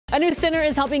A new center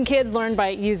is helping kids learn by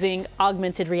using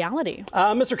augmented reality.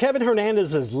 Mr. Kevin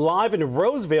Hernandez is live in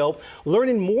Roseville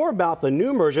learning more about the new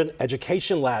Immersion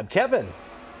Education Lab. Kevin.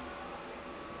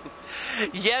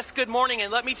 Yes, good morning,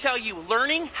 and let me tell you,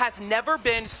 learning has never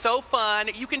been so fun.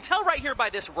 You can tell right here by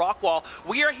this rock wall.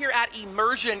 We are here at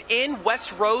Immersion in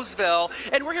West Roseville,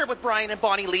 and we're here with Brian and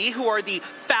Bonnie Lee, who are the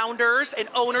founders and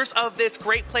owners of this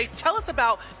great place. Tell us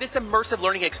about this immersive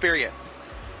learning experience.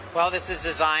 Well, this is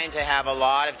designed to have a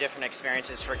lot of different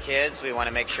experiences for kids. We want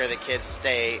to make sure that kids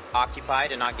stay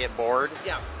occupied and not get bored.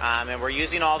 Yeah. And we're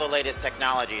using all the latest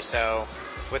technology. So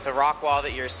with the rock wall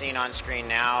that you're seeing on screen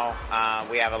now,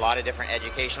 we have a lot of different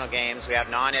educational games. We have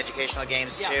non-educational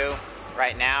games too.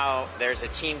 Right now, there's a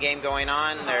team game going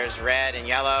on. There's red and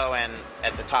yellow, and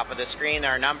at the top of the screen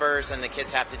there are numbers, and the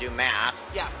kids have to do math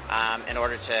in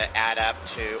order to add up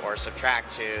to or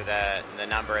subtract to the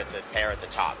number at the pair at the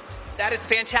top. That is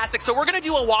fantastic. So we're going to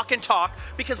do a walk and talk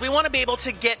because we want to be able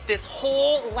to get this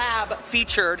whole lab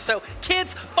featured. So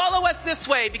kids, follow us this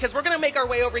way because we're going to make our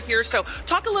way over here. So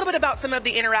talk a little bit about some of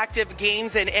the interactive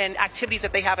games and activities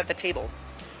that they have at the tables.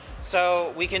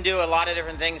 So we can do a lot of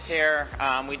different things here.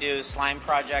 We do slime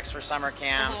projects for summer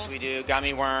camps. We do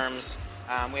gummy worms.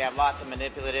 We have lots of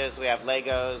manipulatives. We have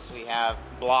Legos. We have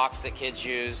blocks that kids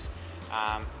use.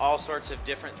 All sorts of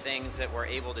different things that we're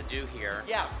able to do here.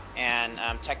 Yeah. And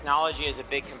technology is a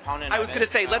big component of it. I was going to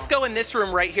say, let's go in this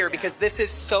room right here because this is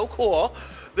so cool.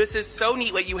 This is so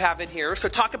neat what you have in here. So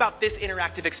talk about this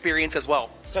interactive experience as well.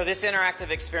 So this interactive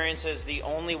experience is the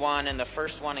only one and the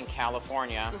first one in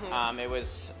California. It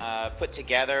was put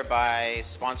together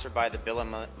sponsored by the Bill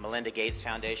and Melinda Gates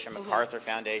Foundation, MacArthur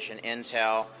Foundation,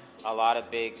 Intel. A lot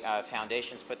of big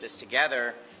foundations put this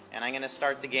together. And I'm going to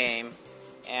start the game.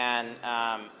 And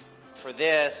for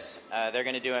this, they're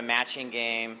going to do a matching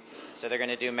game. So they're going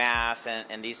to do math,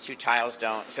 and these two tiles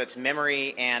don't. So it's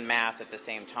memory and math at the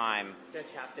same time.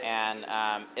 Fantastic. And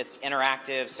it's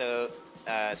interactive, so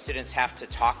students have to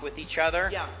talk with each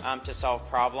other to solve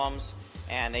problems.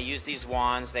 And they use these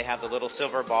wands. They have the little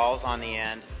silver balls on the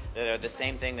end that are the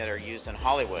same thing that are used in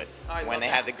Hollywood when they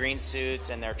have the green suits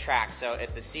and they're tracked. So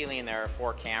at the ceiling, there are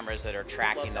 4 cameras that are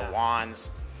tracking the wands.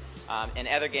 In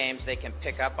other games, they can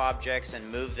pick up objects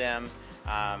and move them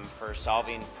for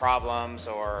solving problems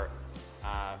or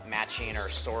matching or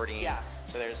sorting.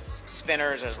 So there's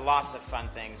spinners, there's lots of fun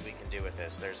things we can do with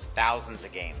this. There's thousands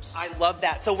of games. I love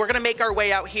that. So we're going to make our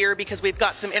way out here because we've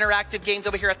got some interactive games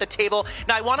over here at the table.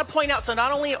 Now I want to point out, so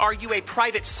not only are you a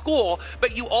private school,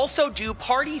 but you also do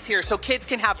parties here. So kids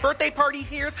can have birthday parties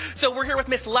here. So we're here with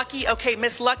Miss Lucky. Okay,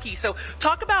 Miss Lucky. So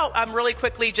talk about really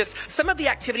quickly just some of the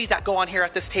activities that go on here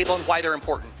at this table and why they're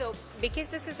important. So because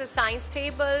this is a science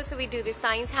table, so we do the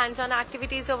science hands-on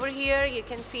activities over here. You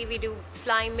can see we do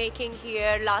slime making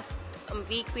here. Last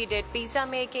week we did pizza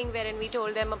making, wherein we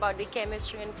told them about the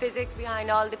chemistry and physics behind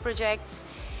all the projects.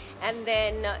 And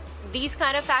then these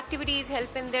kind of activities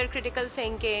help in their critical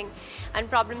thinking and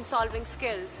problem solving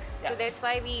skills. So that's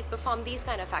why we perform these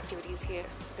kind of activities here.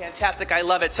 Fantastic, I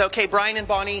love it. So okay, Brian and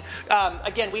Bonnie,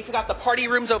 again, we've got the party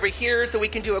rooms over here so we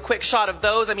can do a quick shot of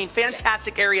those. I mean,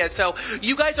 fantastic areas. So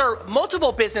you guys are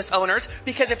multiple business owners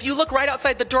because if you look right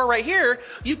outside the door right here,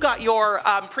 you've got your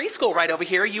preschool right over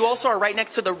here. You also are right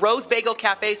next to the Rose Bagel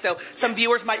Cafe, so some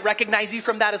viewers might recognize you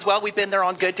from that as well. We've been there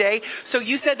on Good Day. So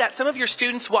you said that some of your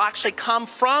students will actually come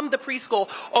from the preschool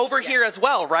over here as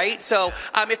well, right? So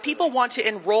if people want to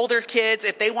enroll their kids,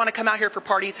 if they want to come out here for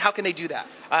parties, how can they do that?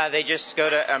 They just go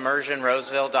to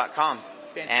immersionroseville.com.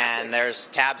 And there's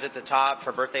tabs at the top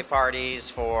for birthday parties,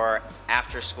 for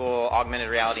after-school augmented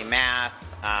reality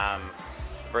math,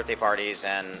 birthday parties,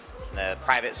 and the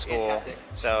private school. Fantastic.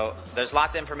 So there's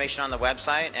lots of information on the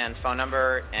website, and phone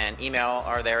number and email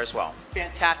are there as well.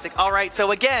 Fantastic. All right.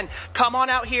 So again, come on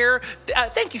out here.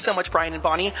 Thank you so much, Brian and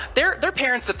Bonnie. Their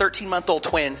parents are 13-month-old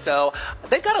twins, so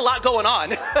they've got a lot going on.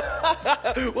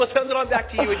 We'll send it on back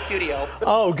to you in studio.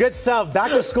 Oh, good stuff.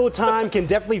 Back to school time can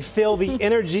definitely feel the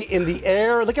energy in the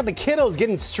air. Look at the kiddos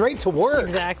getting straight to work.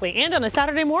 Exactly. And on a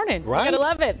Saturday morning. Right. You gotta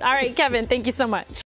love it. All right, Kevin, thank you so much.